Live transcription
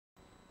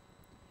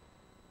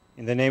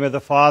In the name of the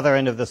Father,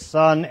 and of the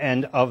Son,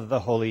 and of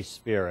the Holy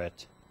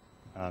Spirit.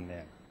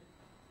 Amen.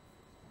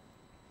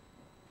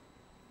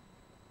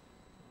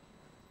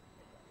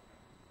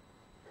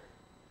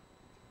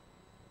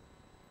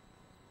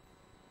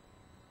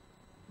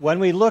 When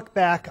we look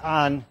back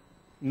on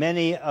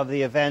many of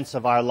the events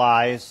of our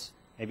lives,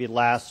 maybe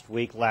last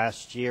week,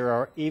 last year,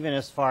 or even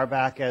as far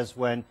back as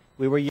when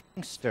we were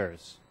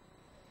youngsters,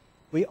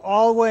 we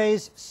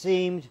always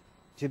seemed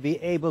to be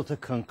able to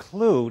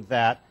conclude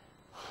that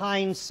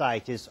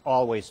hindsight is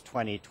always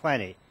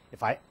 20/20.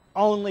 If I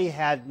only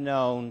had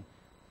known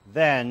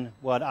then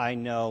what I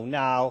know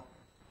now,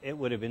 it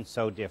would have been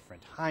so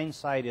different.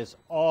 Hindsight is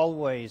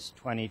always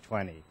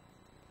 20/20.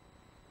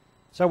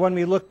 So when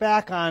we look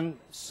back on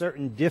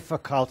certain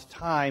difficult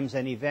times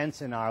and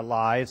events in our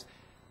lives,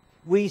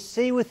 we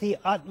see with the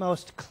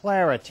utmost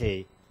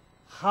clarity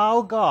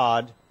how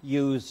God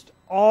used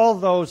all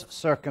those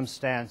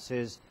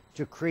circumstances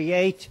to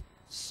create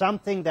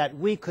something that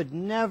we could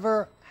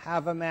never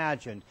have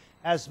imagined.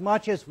 As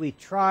much as we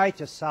try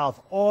to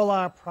solve all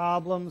our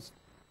problems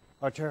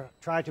or to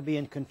try to be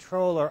in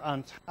control or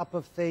on top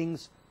of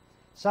things,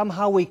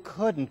 somehow we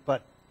couldn't,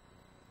 but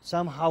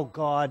somehow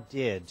God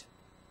did.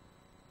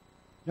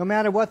 No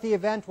matter what the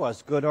event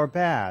was, good or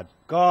bad,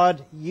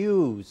 God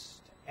used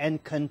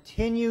and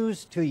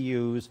continues to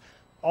use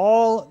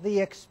all the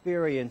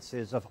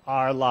experiences of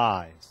our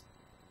lives.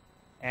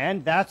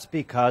 And that's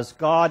because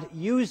God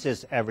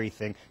uses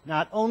everything,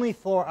 not only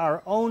for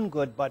our own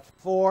good, but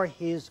for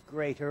His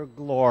greater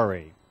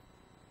glory.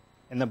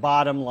 And the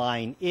bottom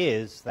line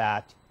is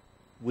that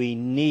we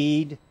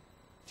need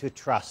to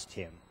trust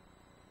Him.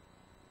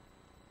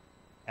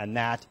 And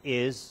that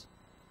is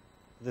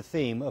the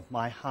theme of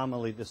my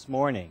homily this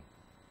morning.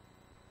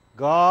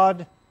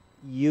 God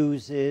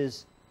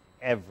uses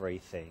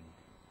everything.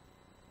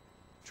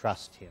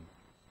 Trust Him.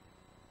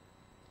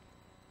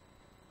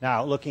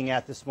 Now, looking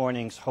at this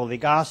morning's Holy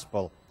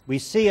Gospel, we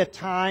see a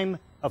time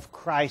of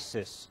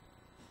crisis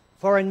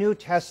for a New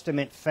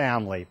Testament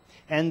family.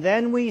 And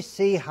then we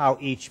see how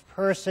each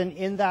person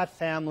in that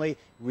family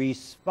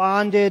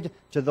responded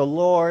to the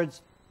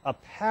Lord's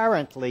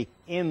apparently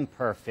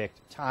imperfect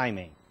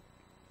timing.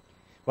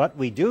 What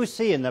we do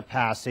see in the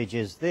passage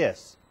is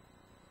this,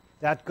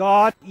 that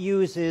God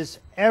uses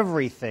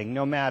everything,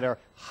 no matter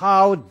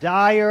how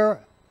dire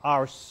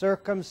our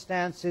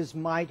circumstances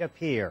might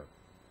appear.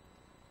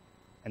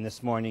 And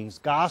this morning's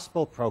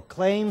gospel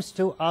proclaims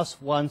to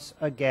us once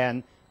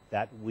again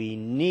that we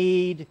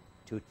need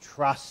to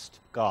trust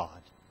God.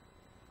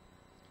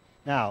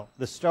 Now,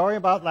 the story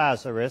about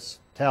Lazarus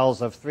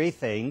tells of three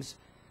things: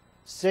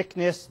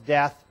 sickness,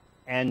 death,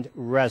 and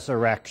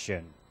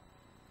resurrection.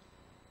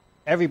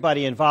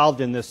 Everybody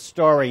involved in this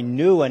story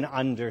knew and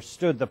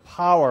understood the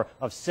power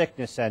of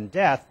sickness and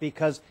death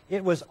because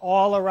it was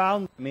all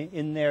around them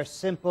in their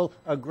simple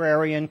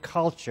agrarian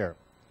culture.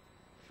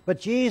 But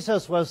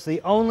Jesus was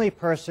the only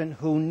person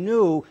who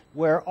knew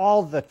where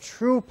all the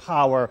true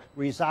power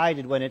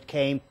resided when it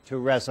came to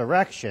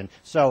resurrection.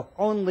 So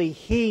only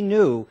He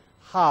knew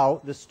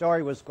how the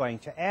story was going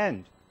to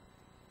end.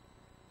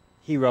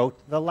 He wrote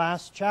the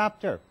last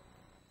chapter.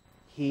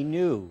 He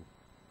knew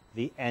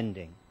the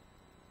ending.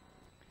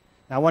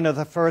 Now, one of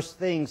the first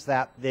things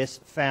that this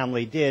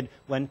family did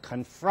when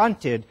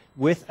confronted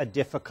with a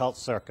difficult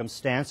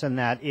circumstance, and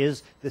that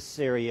is the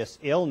serious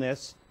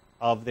illness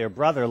of their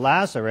brother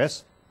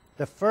Lazarus,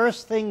 the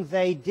first thing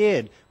they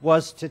did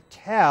was to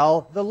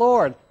tell the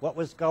Lord what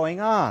was going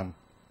on.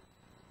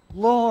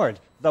 Lord,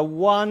 the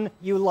one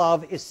you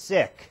love is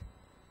sick.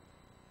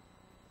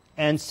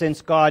 And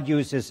since God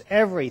uses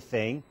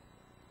everything,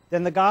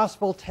 then the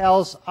gospel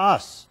tells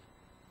us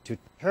to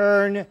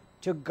turn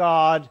to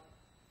God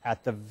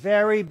at the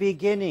very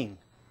beginning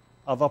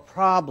of a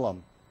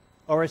problem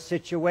or a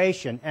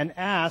situation and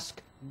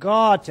ask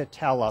God to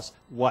tell us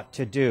what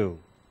to do.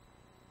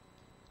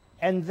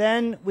 And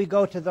then we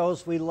go to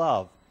those we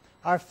love,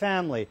 our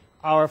family,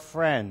 our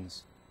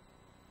friends,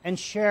 and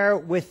share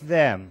with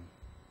them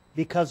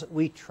because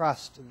we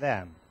trust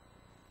them.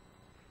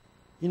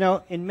 You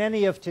know, in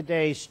many of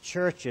today's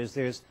churches,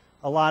 there's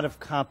a lot of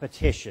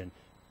competition.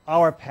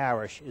 Our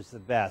parish is the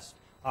best.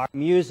 Our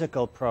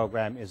musical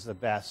program is the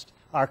best.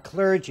 Our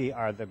clergy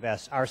are the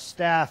best. Our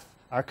staff,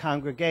 our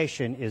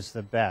congregation is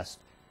the best.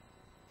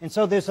 And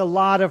so there's a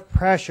lot of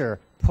pressure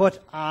put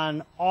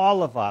on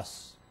all of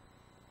us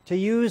to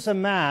use a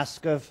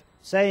mask of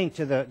saying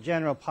to the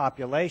general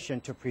population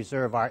to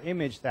preserve our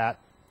image that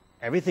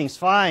everything's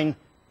fine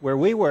where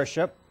we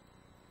worship,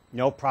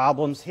 no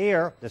problems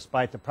here,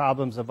 despite the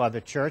problems of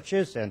other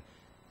churches and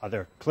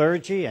other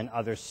clergy and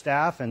other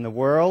staff in the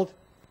world.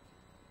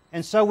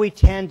 And so we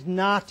tend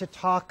not to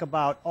talk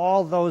about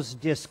all those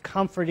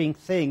discomforting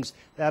things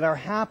that are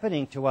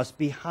happening to us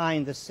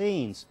behind the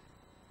scenes.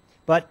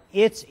 But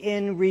it's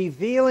in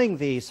revealing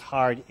these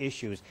hard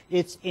issues,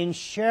 it's in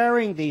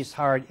sharing these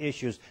hard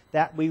issues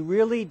that we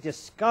really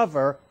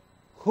discover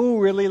who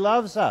really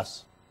loves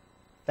us,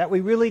 that we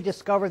really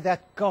discover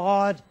that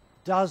God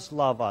does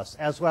love us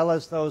as well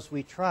as those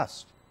we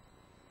trust.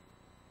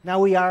 Now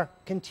we are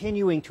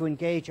continuing to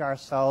engage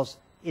ourselves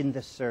in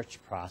the search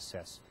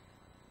process.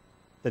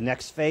 The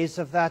next phase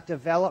of that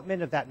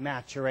development, of that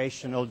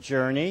maturational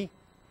journey,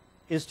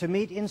 is to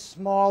meet in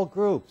small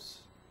groups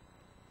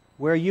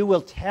where you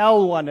will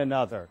tell one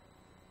another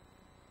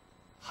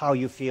how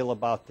you feel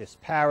about this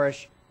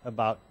parish,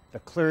 about the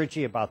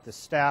clergy, about the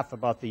staff,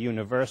 about the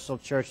universal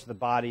church, the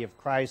body of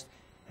Christ,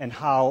 and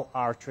how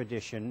our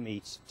tradition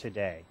meets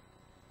today.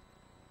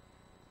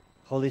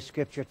 Holy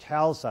Scripture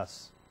tells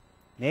us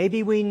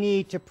maybe we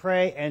need to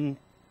pray and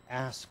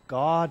ask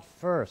God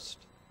first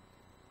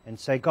and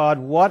say, God,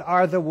 what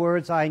are the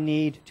words I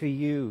need to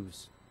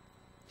use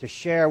to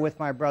share with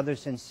my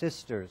brothers and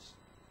sisters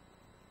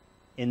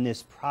in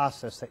this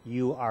process that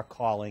you are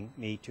calling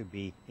me to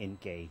be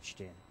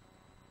engaged in?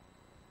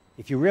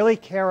 If you really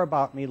care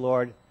about me,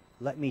 Lord,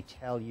 let me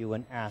tell you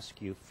and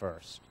ask you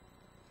first.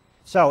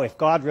 So if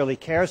God really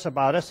cares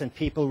about us and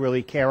people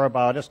really care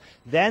about us,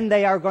 then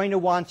they are going to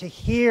want to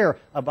hear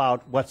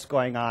about what's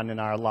going on in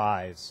our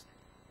lives.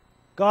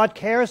 God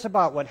cares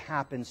about what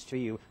happens to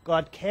you.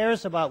 God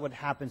cares about what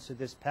happens to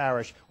this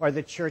parish or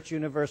the Church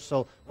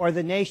Universal or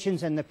the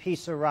nations and the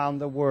peace around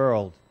the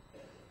world.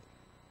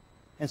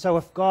 And so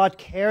if God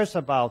cares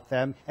about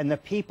them and the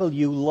people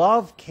you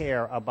love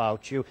care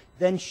about you,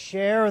 then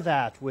share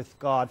that with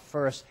God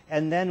first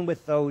and then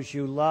with those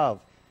you love.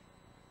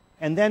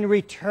 And then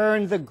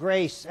return the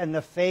grace and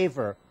the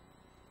favor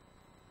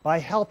by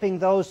helping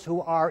those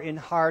who are in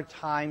hard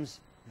times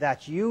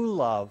that you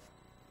love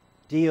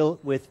deal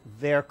with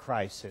their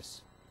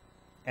crisis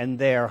and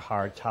their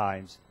hard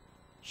times.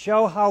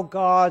 Show how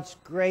God's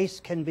grace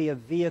can be a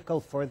vehicle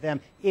for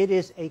them. It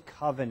is a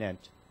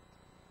covenant.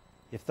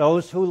 If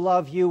those who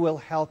love you will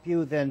help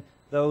you, then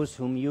those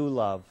whom you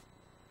love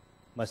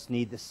must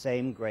need the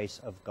same grace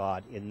of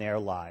God in their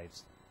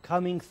lives,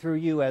 coming through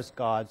you as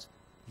God's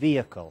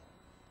vehicle.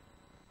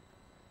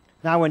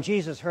 Now, when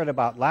Jesus heard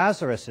about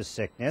Lazarus'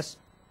 sickness,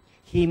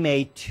 he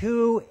made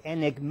two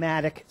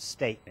enigmatic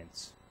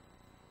statements.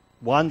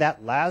 One,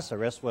 that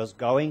Lazarus was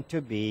going to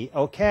be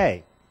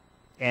okay.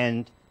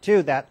 And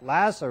two, that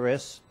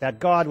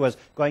God was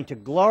going to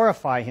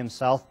glorify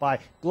himself by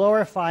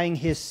glorifying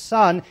his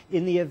Son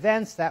in the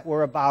events that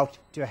were about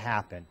to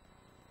happen.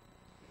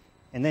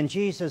 And then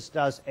Jesus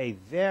does a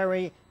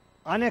very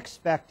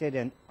unexpected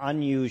and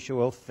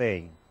unusual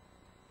thing.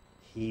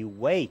 He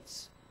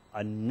waits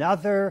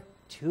another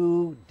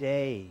 2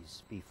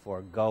 days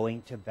before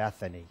going to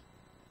Bethany.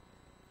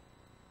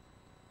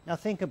 Now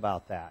think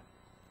about that.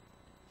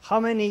 How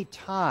many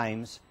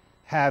times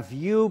have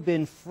you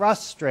been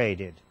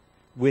frustrated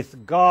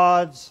with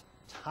God's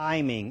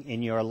timing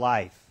in your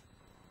life?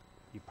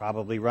 You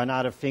probably run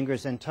out of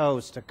fingers and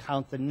toes to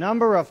count the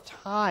number of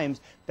times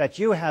that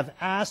you have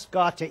asked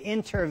God to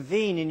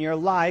intervene in your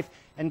life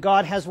and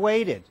God has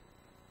waited.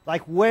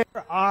 Like, where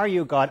are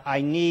you, God?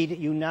 I need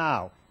you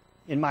now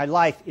in my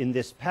life, in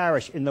this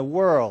parish, in the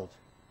world,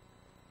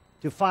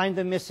 to find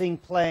the missing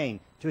plane,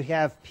 to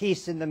have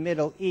peace in the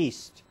Middle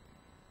East,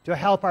 to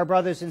help our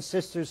brothers and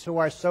sisters who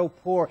are so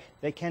poor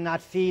they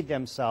cannot feed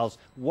themselves.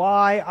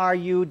 Why are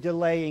you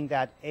delaying?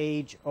 That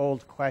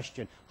age-old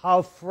question.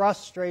 How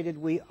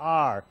frustrated we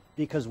are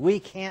because we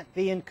can't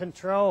be in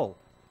control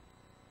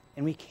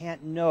and we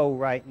can't know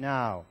right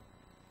now.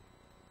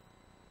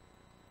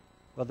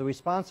 Well, the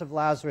response of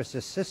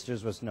Lazarus'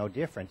 sisters was no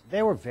different.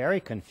 They were very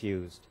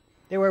confused.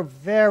 They were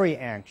very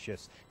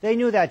anxious. They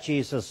knew that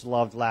Jesus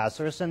loved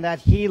Lazarus and that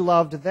he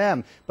loved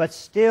them, but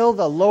still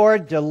the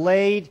Lord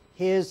delayed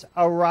his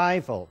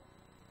arrival.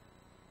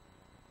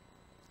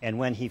 And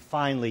when he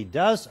finally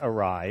does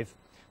arrive,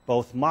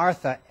 both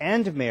Martha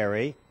and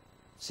Mary,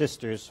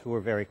 sisters who were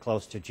very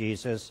close to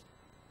Jesus,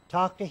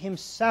 talked to him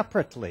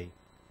separately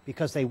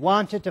because they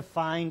wanted to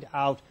find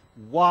out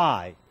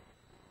why.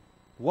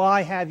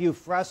 Why have you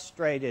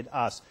frustrated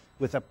us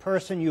with a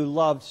person you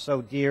loved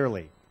so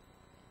dearly?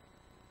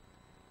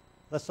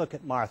 Let's look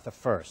at Martha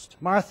first.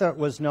 Martha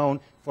was known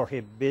for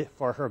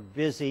her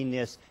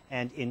busyness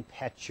and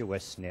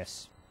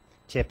impetuousness.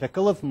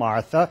 Typical of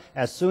Martha,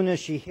 as soon as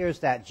she hears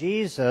that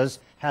Jesus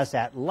has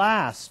at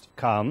last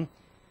come,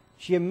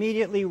 she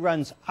immediately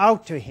runs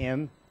out to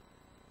him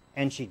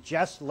and she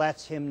just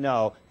lets him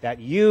know that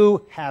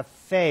you have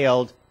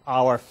failed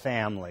our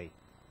family.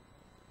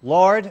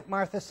 Lord,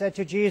 Martha said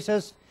to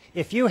Jesus,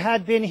 if you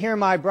had been here,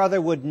 my brother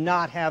would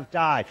not have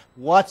died.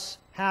 What's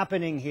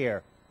happening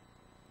here?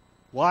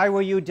 Why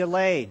were you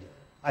delayed?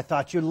 I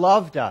thought you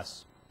loved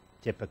us.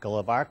 Typical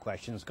of our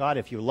questions. God,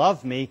 if you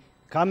love me,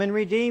 come and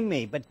redeem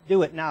me, but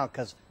do it now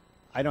because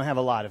I don't have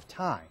a lot of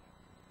time.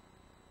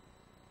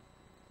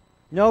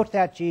 Note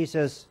that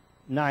Jesus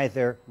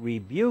neither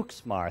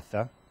rebukes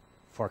Martha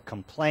for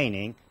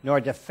complaining nor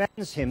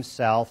defends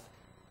himself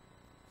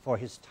for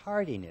his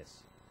tardiness.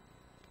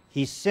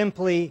 He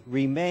simply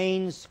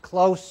remains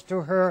close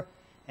to her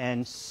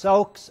and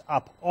soaks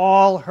up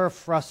all her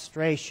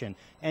frustration.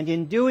 And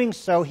in doing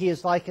so, he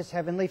is like his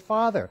heavenly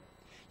Father.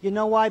 You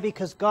know why?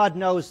 Because God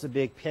knows the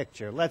big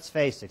picture. Let's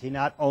face it, he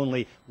not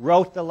only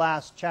wrote the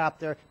last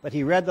chapter, but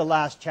he read the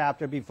last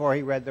chapter before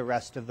he read the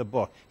rest of the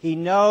book. He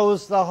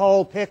knows the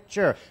whole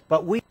picture,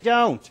 but we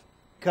don't,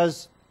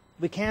 because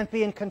we can't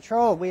be in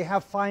control. We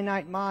have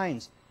finite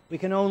minds. We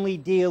can only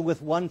deal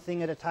with one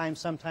thing at a time.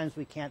 Sometimes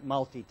we can't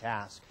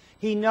multitask.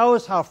 He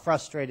knows how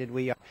frustrated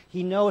we are.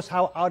 He knows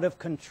how out of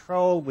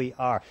control we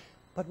are.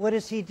 But what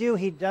does he do?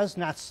 He does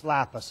not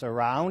slap us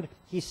around.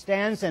 He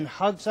stands and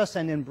hugs us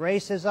and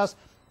embraces us,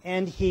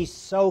 and he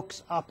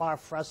soaks up our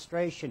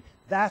frustration.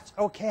 That's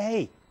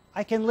okay.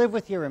 I can live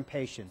with your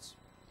impatience.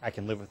 I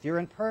can live with your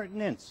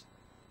impertinence.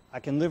 I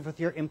can live with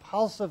your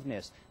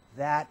impulsiveness.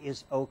 That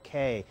is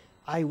okay.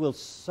 I will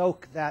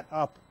soak that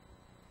up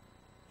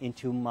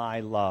into my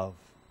love.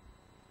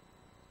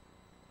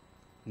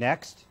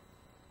 Next,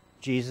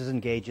 Jesus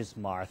engages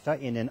Martha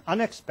in an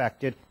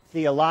unexpected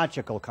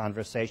theological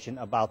conversation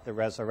about the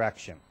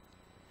resurrection.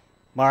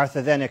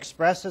 Martha then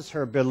expresses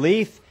her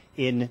belief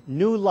in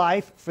new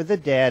life for the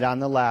dead on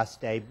the last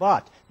day,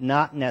 but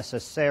not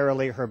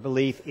necessarily her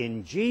belief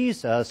in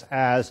Jesus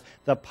as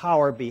the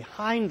power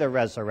behind the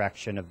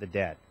resurrection of the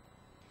dead.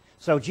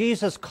 So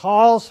Jesus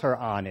calls her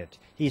on it.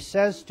 He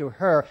says to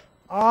her,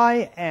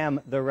 I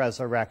am the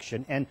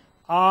resurrection and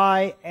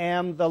I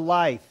am the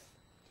life.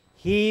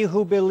 He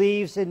who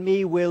believes in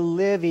me will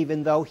live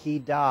even though he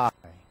die.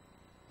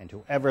 And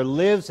whoever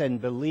lives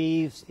and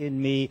believes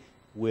in me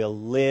will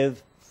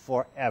live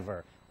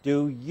forever.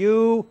 Do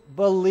you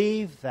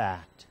believe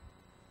that?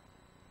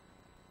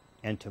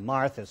 And to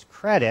Martha's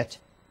credit,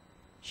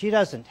 she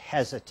doesn't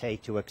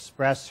hesitate to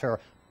express her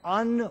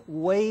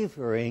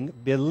unwavering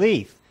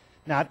belief,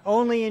 not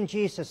only in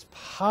Jesus'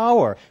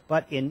 power,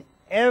 but in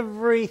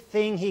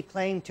everything he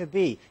claimed to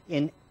be,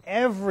 in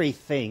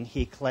everything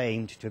he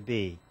claimed to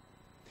be.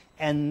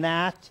 And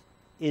that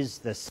is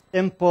the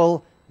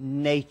simple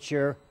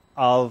nature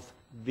of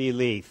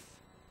belief.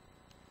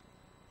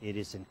 It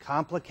isn't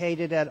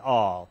complicated at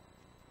all.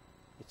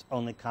 It's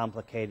only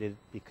complicated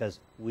because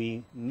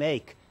we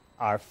make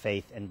our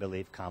faith and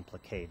belief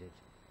complicated.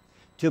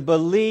 To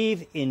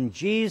believe in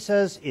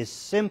Jesus is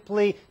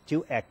simply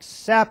to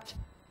accept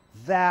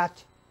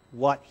that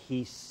what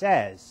he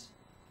says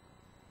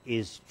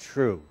is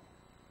true.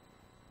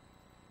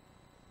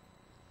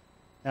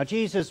 Now,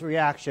 Jesus'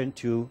 reaction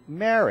to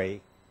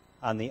Mary,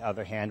 on the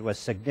other hand, was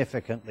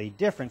significantly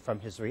different from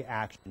his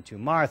reaction to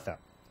Martha.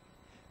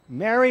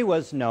 Mary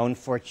was known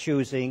for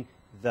choosing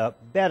the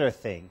better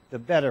thing, the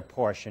better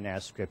portion,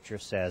 as Scripture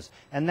says,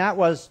 and that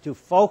was to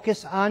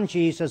focus on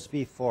Jesus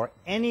before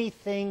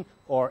anything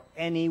or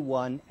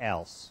anyone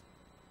else.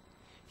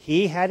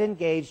 He had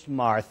engaged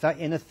Martha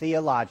in a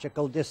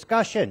theological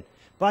discussion,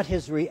 but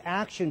his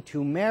reaction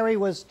to Mary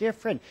was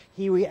different.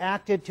 He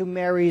reacted to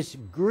Mary's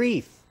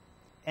grief,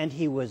 and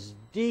he was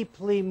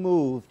deeply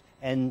moved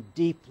and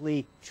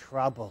deeply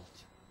troubled.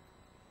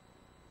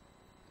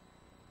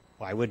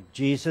 Why would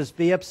Jesus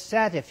be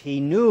upset if he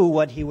knew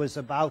what he was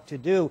about to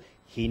do?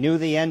 He knew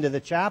the end of the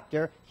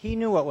chapter. He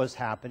knew what was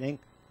happening.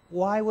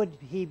 Why would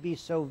he be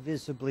so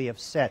visibly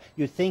upset?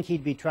 You'd think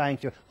he'd be trying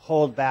to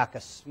hold back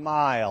a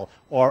smile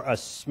or a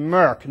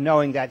smirk,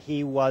 knowing that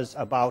he was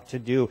about to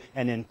do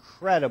an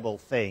incredible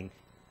thing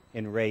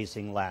in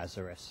raising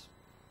Lazarus.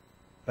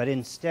 But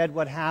instead,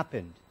 what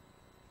happened?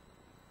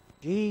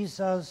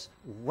 Jesus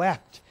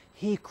wept.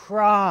 He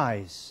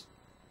cries.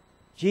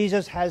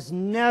 Jesus has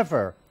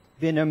never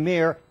been a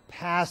mere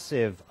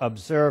passive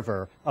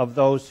observer of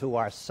those who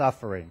are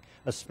suffering,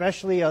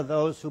 especially of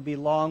those who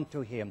belong to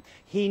him.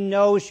 He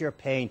knows your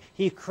pain.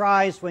 He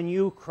cries when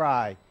you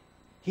cry.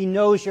 He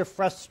knows your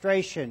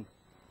frustration.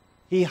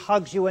 He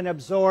hugs you and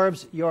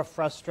absorbs your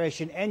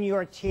frustration and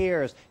your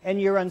tears and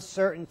your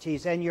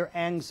uncertainties and your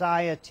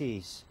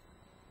anxieties.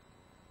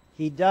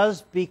 He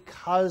does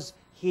because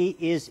he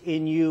is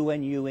in you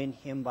and you in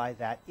him by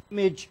that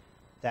image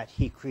that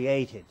he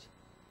created.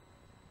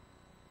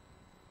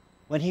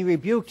 When he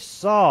rebuked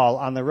Saul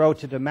on the road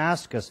to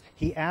Damascus,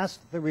 he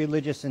asked the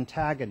religious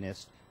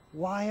antagonist,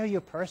 "Why are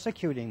you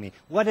persecuting me?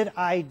 What did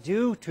I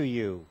do to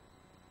you?"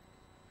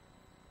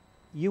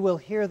 You will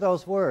hear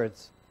those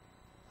words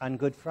on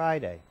Good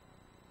Friday.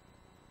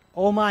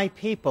 "O my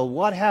people,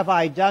 what have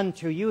I done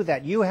to you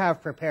that you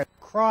have prepared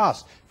a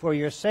cross for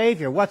your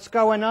Savior? What's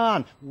going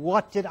on?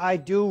 What did I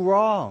do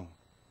wrong?"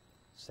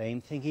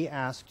 Same thing he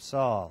asked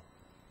Saul.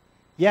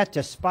 Yet,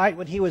 despite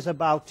what he was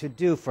about to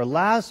do for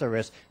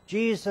Lazarus,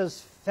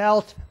 Jesus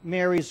felt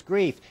Mary's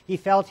grief. He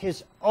felt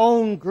his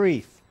own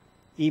grief,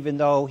 even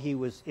though it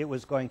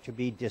was going to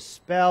be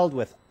dispelled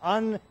with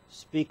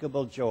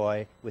unspeakable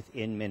joy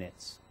within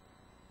minutes.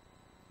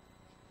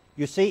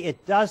 You see,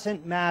 it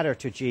doesn't matter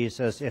to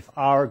Jesus if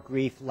our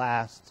grief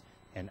lasts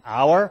an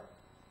hour,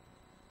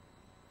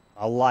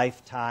 a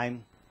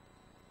lifetime,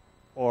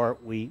 or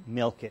we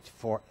milk it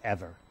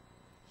forever.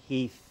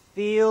 He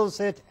feels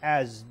it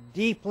as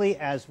deeply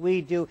as we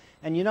do.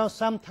 And you know,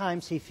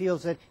 sometimes he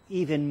feels it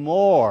even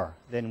more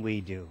than we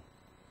do.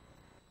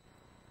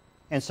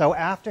 And so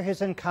after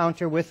his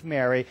encounter with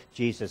Mary,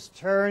 Jesus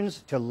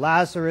turns to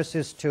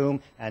Lazarus'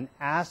 tomb and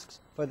asks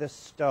for the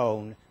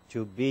stone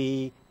to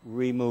be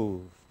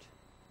removed.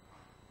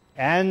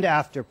 And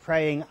after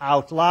praying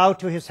out loud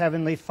to his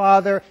heavenly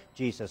Father,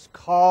 Jesus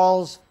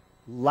calls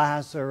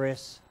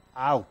Lazarus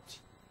out.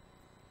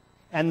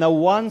 And the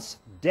once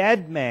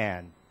dead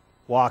man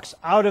walks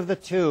out of the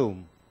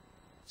tomb,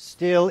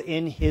 still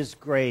in his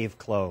grave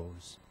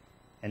clothes.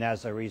 And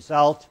as a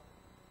result,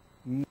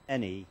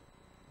 many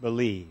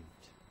believed.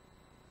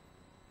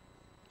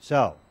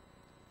 So,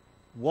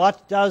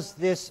 what does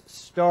this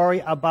story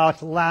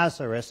about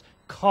Lazarus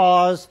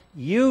cause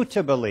you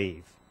to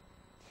believe?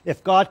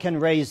 If God can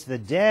raise the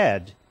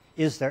dead,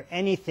 is there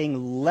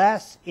anything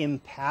less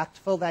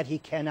impactful that he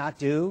cannot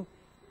do?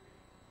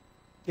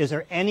 Is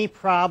there any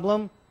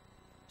problem,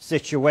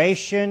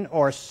 situation,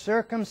 or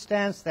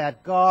circumstance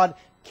that God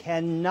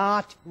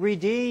cannot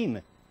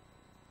redeem?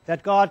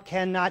 That God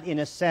cannot, in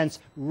a sense,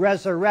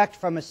 resurrect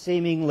from a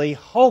seemingly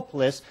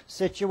hopeless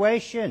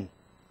situation?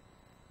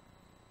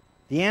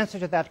 The answer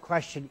to that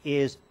question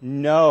is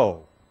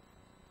no.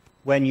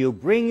 When you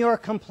bring your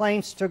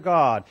complaints to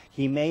God,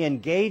 he may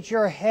engage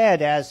your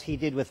head as he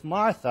did with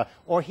Martha,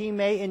 or he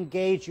may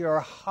engage your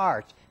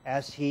heart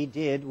as he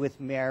did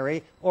with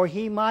Mary, or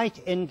he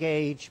might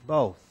engage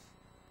both.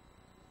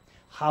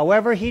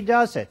 However he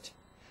does it,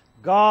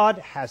 God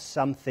has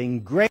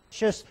something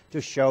gracious to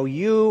show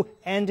you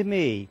and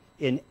me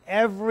in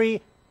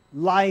every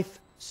life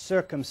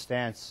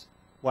circumstance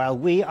while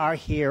we are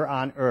here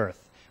on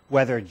earth,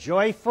 whether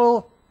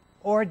joyful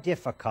or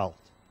difficult.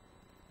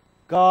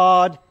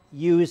 God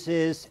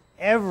uses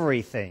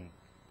everything: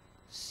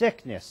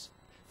 sickness,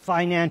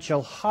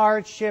 financial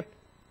hardship,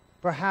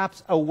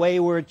 perhaps a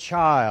wayward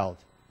child,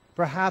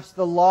 perhaps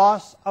the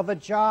loss of a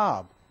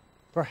job,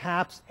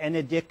 perhaps an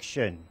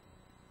addiction.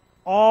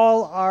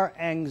 All our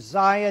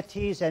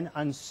anxieties and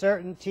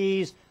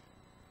uncertainties,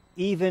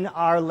 even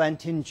our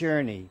Lenten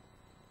journey,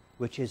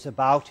 which is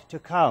about to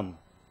come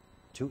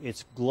to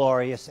its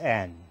glorious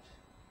end.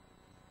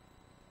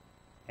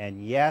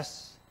 And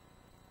yes,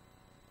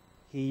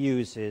 he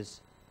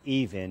uses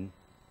even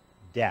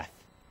death.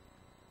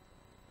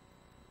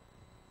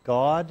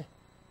 God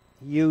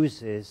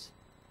uses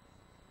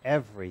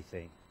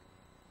everything.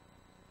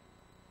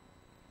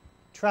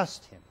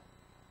 Trust him.